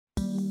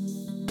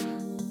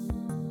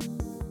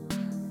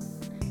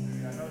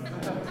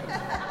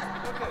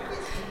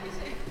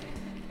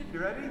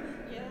ready?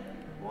 Yeah.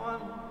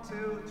 1,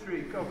 2,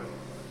 3, cover.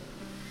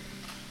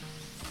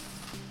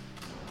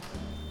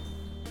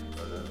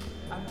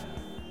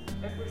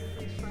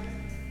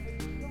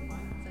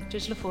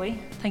 Judge Laffoy,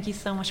 thank you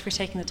so much for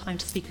taking the time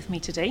to speak with me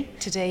today.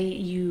 Today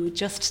you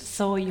just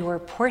saw your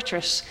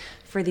portrait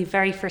for the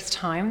very first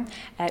time.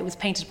 It was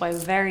painted by a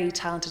very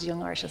talented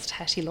young artist,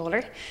 Hetty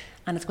Lawler,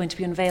 and it's going to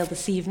be unveiled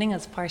this evening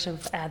as part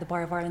of the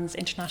Bar of Ireland's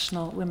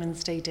International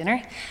Women's Day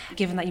dinner.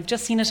 Given that you've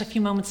just seen it a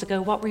few moments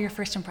ago, what were your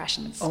first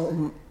impressions?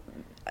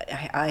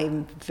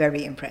 I'm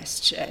very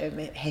impressed.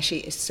 Hetty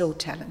is so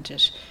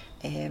talented.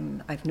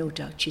 I've no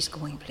doubt she's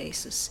going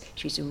places.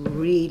 She's a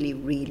really,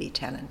 really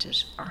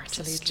talented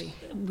artist.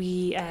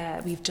 Absolutely.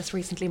 We've just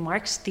recently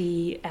marked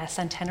the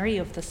centenary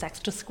of the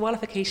Sex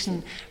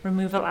Disqualification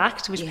Removal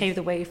Act, which paved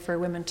the way for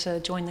women to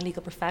join the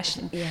legal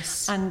profession.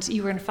 Yes. And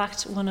you were in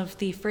fact one of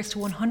the first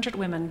 100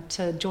 women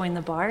to join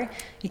the bar.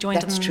 You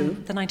joined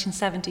in the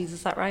 1970s,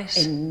 is that right?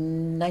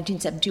 In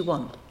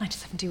 1971.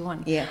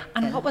 1971. Yeah.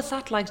 And what was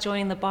that like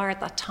joining the bar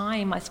at that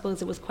time? I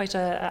suppose it was quite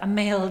a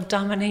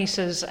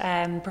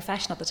male-dominated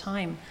profession at the time.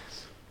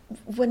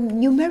 Well,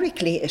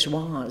 numerically it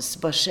was,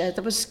 but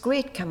there was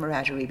great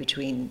camaraderie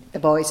between the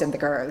boys and the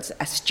girls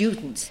as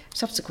students.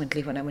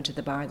 Subsequently, when I went to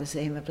the bar, the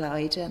same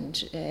applied,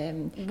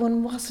 and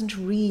one wasn't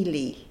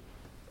really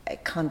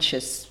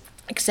conscious,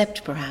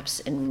 except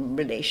perhaps in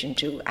relation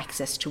to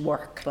access to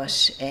work,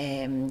 but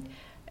it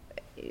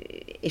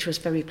was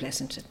very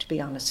pleasant, to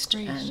be honest.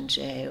 Great.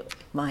 And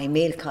my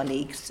male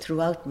colleagues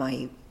throughout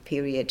my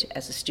period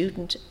as a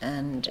student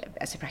and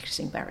as a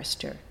practicing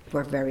barrister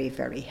were very,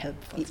 very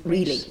helpful. That's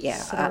really, great. yeah.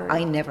 So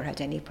I never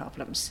had any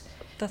problems.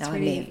 That's now,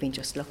 really, I may have been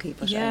just lucky,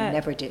 but I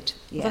never did.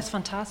 Yeah. Well, that's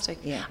fantastic.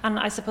 Yeah. And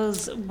I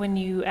suppose when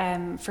you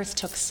first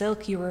took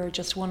Silk, you were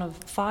just one of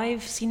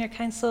 5 senior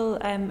counsel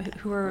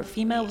who were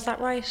female, was that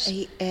right?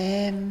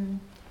 I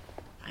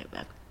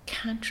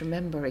can't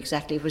remember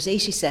exactly. It was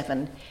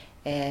 87.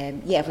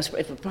 It was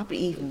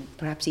probably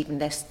perhaps even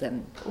less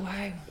than.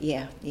 Wow.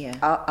 Yeah.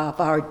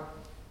 Of our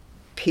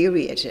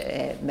period,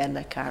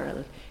 Mella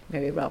Carroll,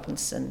 Mary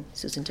Robinson,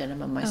 Susan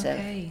Denham and myself.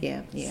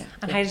 Okay. Yeah.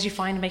 And how did you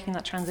find making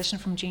that transition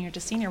from junior to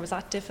senior? Was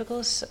that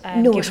difficult?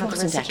 No, it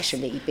wasn't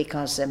actually,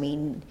 because,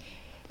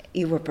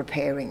 you were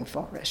preparing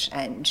for it.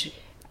 And,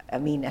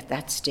 at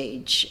that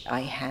stage,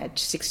 I had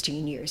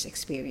 16 years'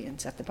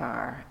 experience at the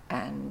bar,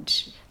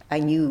 and I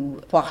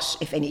knew what,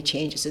 if any,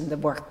 changes in the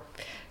work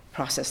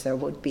process there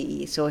would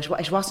be. So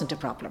it wasn't a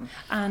problem.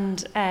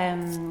 And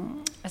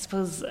I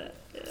suppose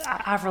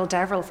Avril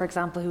Deverell, for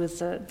example, who was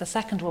the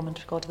second woman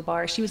to go to the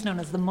bar, she was known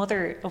as the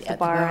mother of the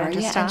bar, I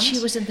understand. Yeah, and she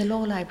was in the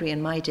law library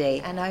in my day,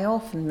 and I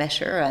often met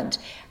her, and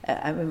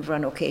I remember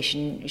on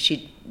occasion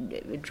she'd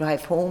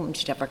drive home,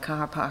 she'd have her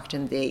car parked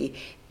in the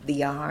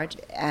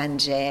yard,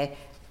 and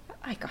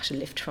I got a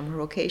lift from her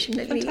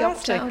occasionally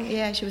uptown.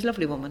 Yeah, she was a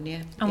lovely woman,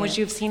 yeah. And would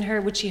you have seen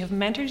her, would she have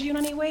mentored you in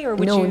any way, or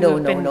would you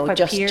have been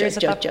quite peers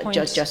at that point?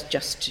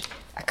 Just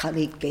a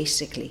colleague,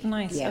 basically.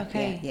 Nice, yeah,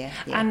 okay. Yeah.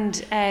 And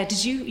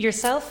did you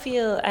yourself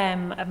feel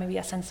maybe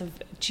a sense of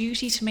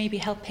duty to maybe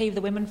help pave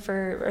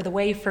the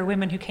way for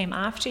women who came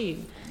after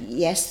you?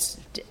 Yes,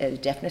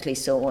 definitely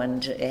so,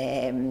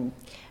 and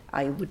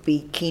I would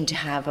be keen to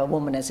have a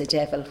woman as a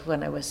devil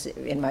when I was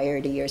in my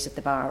early years at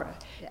the bar.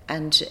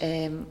 And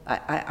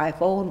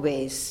I've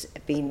always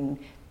been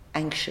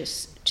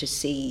anxious to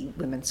see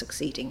women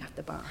succeeding at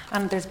the bar.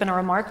 And there's been a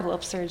remarkable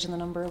upsurge in the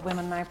number of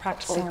women now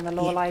practising in the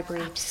law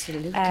library.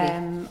 Absolutely.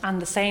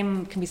 And the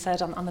same can be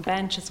said on the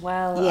bench as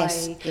well.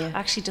 Yes, I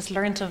actually just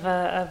learnt of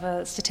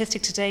a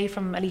statistic today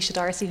from Alicia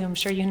Darcy, who I'm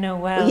sure you know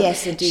well.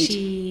 Yes, indeed.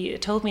 She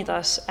told me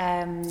that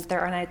there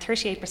are now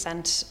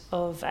 38%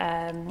 of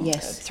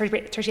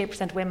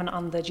 38% women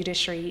on the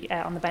judiciary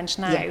on the bench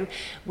now,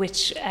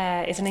 which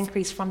is an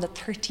increase from the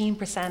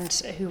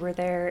 13% who were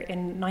there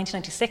in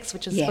 1996,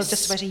 which is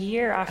just about a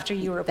year after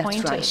you were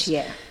appointed. That's right,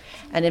 yeah.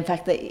 And in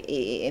fact,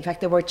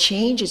 there were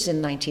changes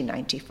in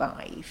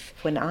 1995.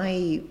 When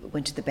I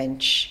went to the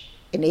bench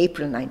in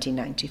April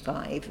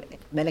 1995,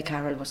 Mella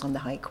Carroll was on the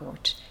High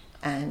Court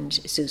and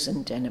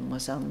Susan Denham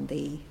was on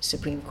the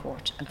Supreme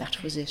Court, and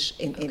that was it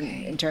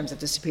in terms of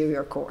the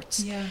superior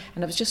courts. Yeah.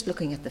 And I was just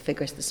looking at the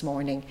figures this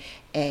morning.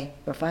 There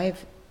were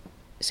 5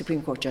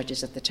 Supreme Court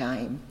judges at the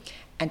time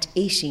and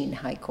 18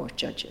 High Court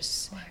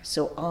judges. Wow.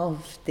 So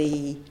of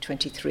the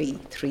 23,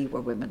 3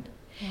 were women.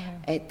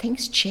 Wow.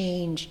 Things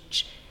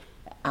changed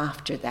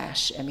after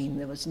that.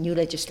 There was new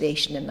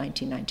legislation in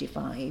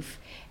 1995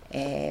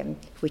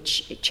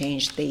 which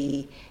changed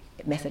the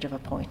method of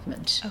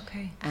appointment.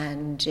 Okay.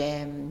 And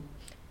in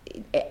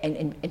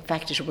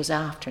fact it was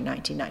after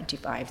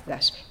 1995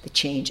 that the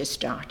changes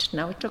started.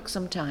 Now it took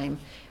some time,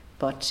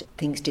 but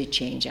things did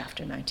change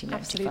after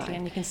 1995. Absolutely,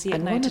 and you can see it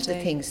and now one today. of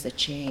the things that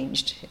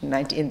changed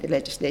in the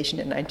legislation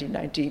in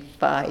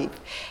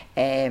 1995,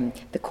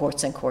 the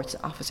Courts and Courts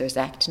Officers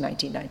Act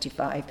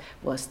 1995,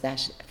 was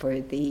that for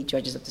the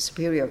judges of the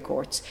superior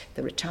courts,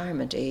 the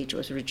retirement age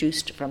was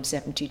reduced from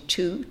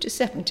 72 to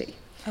 70.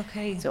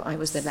 Okay. So I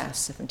was the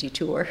last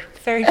 72er.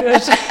 Very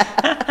good.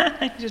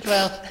 You did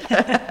well.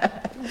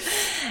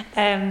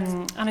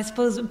 And I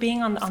suppose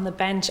being on the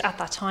bench at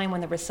that time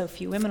when there were so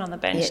few women on the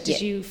bench,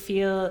 did you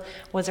feel,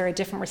 was there a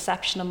different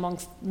reception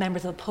amongst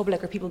members of the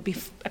public or people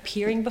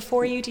appearing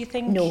before you, do you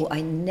think? No,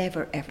 I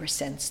never ever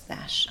sensed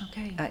that.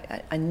 Okay.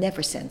 I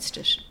never sensed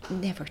it.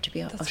 Never, to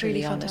be That's utterly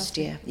really honest.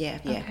 fantastic. Yeah.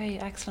 Okay,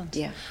 excellent.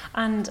 Yeah.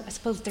 And I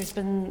suppose there's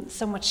been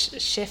so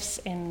much shifts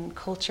in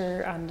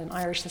culture and in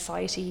Irish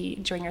society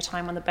during your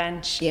time on the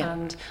bench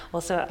and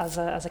also as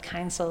a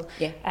council.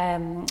 Yeah.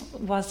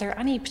 Was there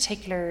any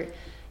particular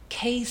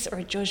case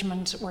or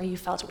judgment where you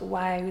felt,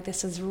 wow,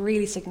 this is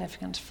really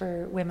significant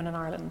for women in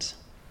Ireland?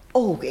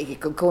 Oh,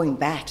 going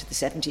back to the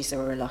 70s, there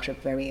were a lot of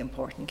very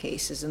important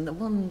cases, and the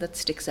one that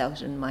sticks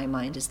out in my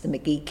mind is the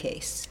McGee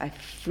case. I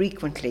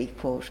frequently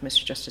quote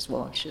Mr. Justice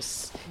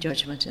Walsh's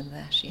judgment in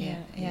that.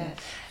 Yeah.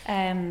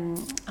 And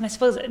I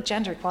suppose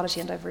gender equality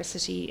and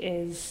diversity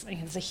is,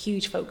 there's a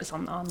huge focus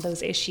on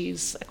those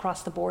issues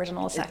across the board in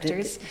all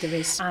sectors. There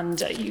is. And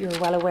you're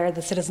well aware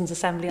the Citizens'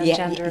 Assembly on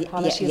Gender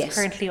Equality is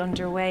currently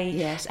underway.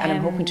 Yes, and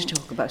I'm hoping to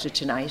talk about it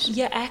tonight.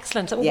 Yeah,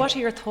 excellent. What are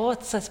your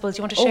thoughts, I suppose? Do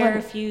you want to share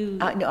a few?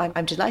 No,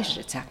 I'm delighted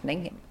it's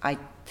happening. I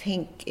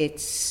think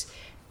it's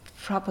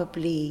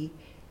probably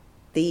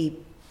the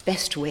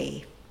best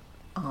way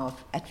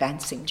of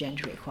advancing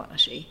gender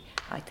equality.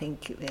 I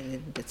think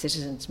the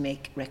citizens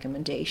make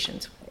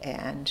recommendations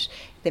and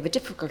they have a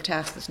difficult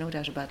task, there's no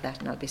doubt about that,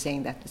 and I'll be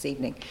saying that this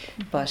evening.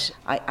 Mm-hmm. But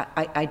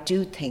I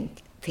do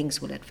think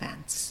things will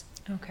advance.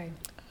 Okay.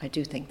 I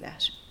do think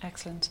that.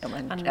 Excellent.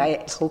 And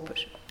I hope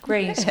it.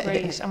 Great.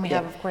 And we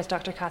have, of course,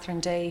 Dr. Catherine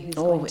Day, who's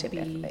going to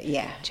be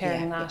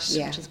chairing that,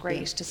 which is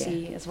great to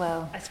see as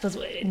well. I suppose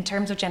in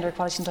terms of gender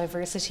equality and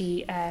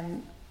diversity,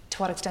 to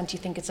what extent do you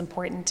think it's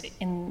important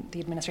in the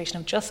administration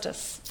of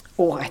justice?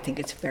 Oh, I think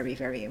it's very,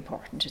 very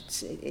important.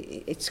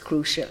 It's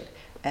crucial.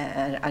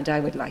 And I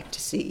would like to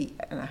see,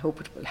 and I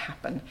hope it will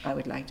happen, I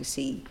would like to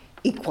see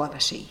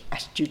equality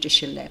at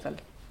judicial level,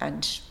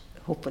 and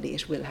hopefully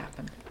it will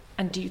happen.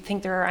 And do you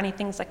think there are any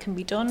things that can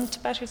be done to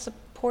better support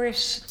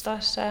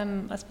that,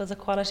 I suppose,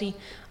 equality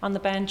on the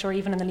bench or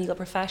even in the legal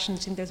profession? Do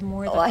you think there's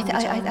more that can be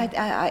done?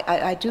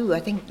 I do. I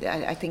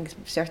think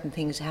certain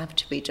things have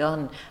to be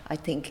done. I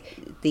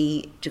think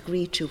the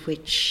degree to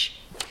which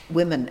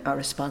women are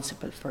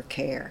responsible for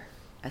care,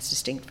 as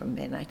distinct from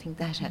men, I think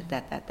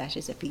that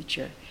is a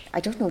feature.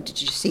 I don't know,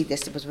 did you see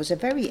this? There was a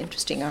very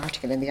interesting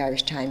article in the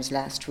Irish Times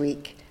last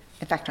week.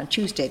 In fact, on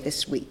Tuesday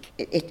this week.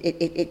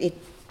 It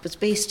was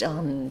based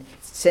on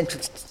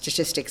Central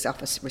Statistics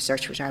Office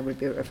research, which I will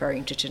be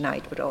referring to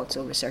tonight, but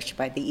also research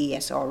by the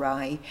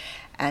ESRI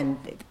and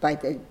by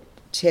the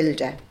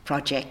Tilda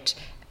project.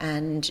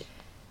 And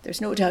there's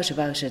no doubt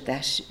about it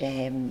that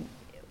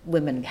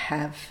women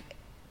have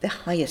the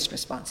highest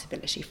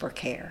responsibility for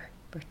care,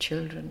 for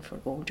children,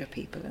 for older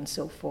people and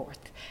so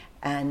forth.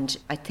 And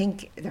I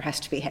think there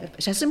has to be help.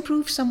 It has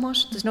improved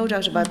somewhat, there's no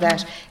doubt about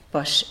that,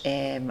 but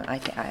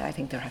I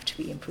think there have to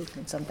be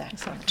improvements on that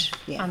front.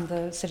 Yeah. And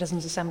the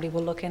Citizens' Assembly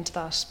will look into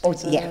that.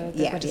 They're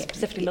going to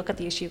specifically look at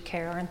the issue of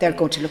care, aren't they? They're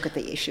going to look at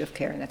the issue of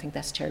care, and I think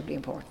that's terribly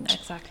important.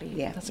 Exactly,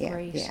 that's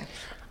great. Yeah.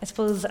 I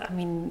suppose,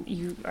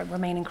 you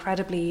remain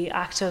incredibly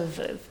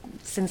active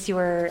since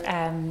your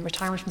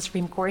retirement from the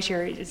Supreme Court.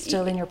 You're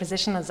still in your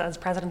position as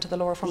President of the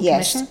Law Reform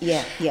Commission.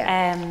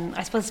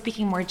 I suppose,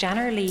 speaking more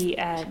generally,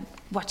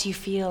 what do you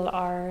feel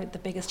are the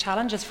biggest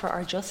challenges for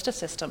our justice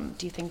system,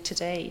 do you think,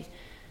 today?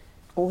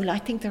 Well, I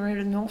think there are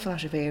an awful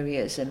lot of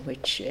areas in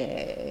which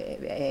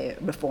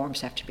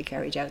reforms have to be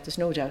carried out. There's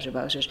no doubt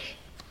about it.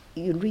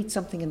 You read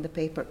something in the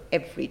paper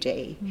every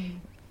day,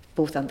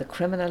 both on the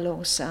criminal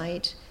law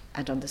side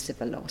and on the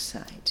civil law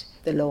side.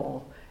 The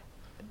law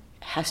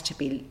has to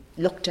be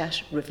looked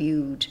at,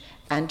 reviewed,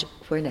 and,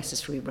 where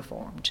necessary,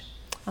 reformed.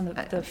 On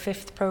the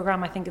fifth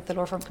programme, I think the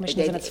Law Reform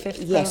Commission is in its fifth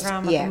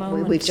programme at the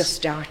moment. We've just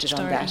started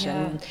on that.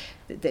 And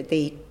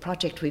the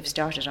project we've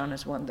started on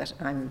is one that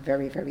I'm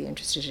very, very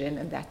interested in,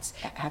 and that's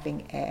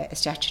having a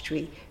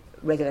statutory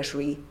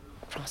regulatory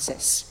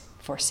process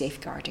for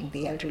safeguarding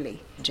the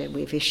elderly. And,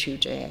 we've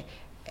issued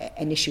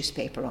an issues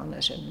paper on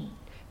it, and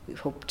we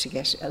hope to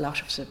get a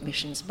lot of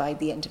submissions by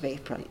the end of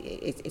April.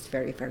 It's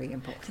very, very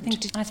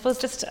important. I suppose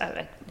just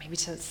maybe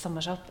to sum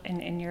it up,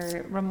 in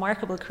your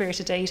remarkable career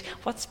to date,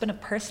 what's been a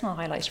personal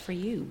highlight for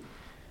you?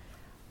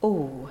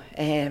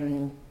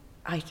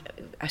 I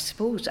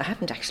suppose I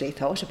haven't actually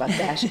thought about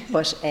that,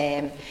 but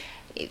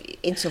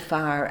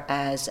insofar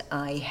as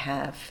I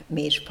have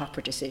made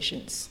proper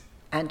decisions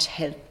and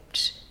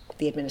helped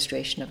the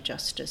administration of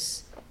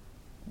justice,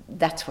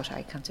 that's what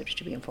I consider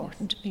to be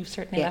important. You've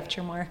certainly left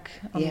your mark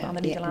on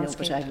the legal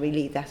landscape.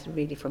 But that's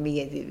really for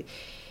me.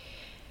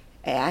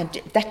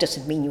 And that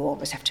doesn't mean you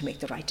always have to make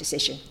the right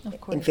decision. Of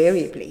course.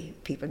 Invariably,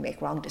 people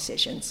make wrong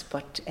decisions,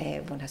 but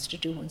one has to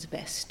do one's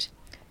best.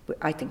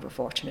 I think we're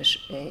fortunate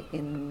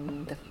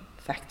in the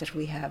fact that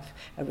we have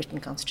a written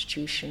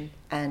constitution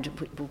and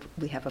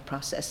we have a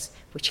process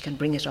which can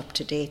bring it up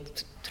to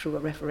date through a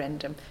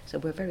referendum. So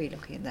we're very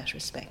lucky in that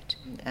respect.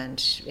 And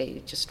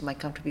just my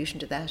contribution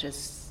to that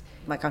is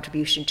my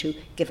contribution to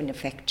giving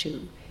effect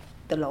to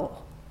the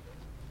law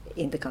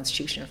in the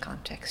constitutional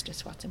context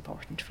is what's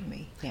important for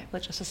me. Yeah.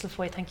 Well, Justice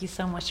Laffoy, thank you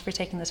so much for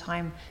taking the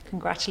time.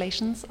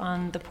 Congratulations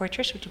on the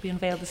portrait, which will be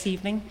unveiled this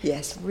evening.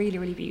 Yes. It's really,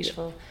 really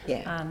beautiful.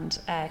 Yeah. And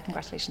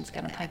congratulations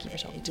again, and thank you for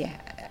talking to me.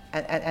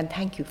 And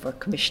thank you for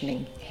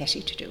commissioning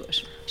Hetty to do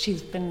it.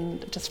 She's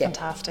been just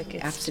fantastic.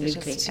 Absolutely,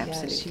 absolutely.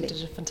 absolutely. She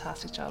did a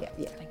fantastic job.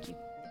 Yeah. Thank you.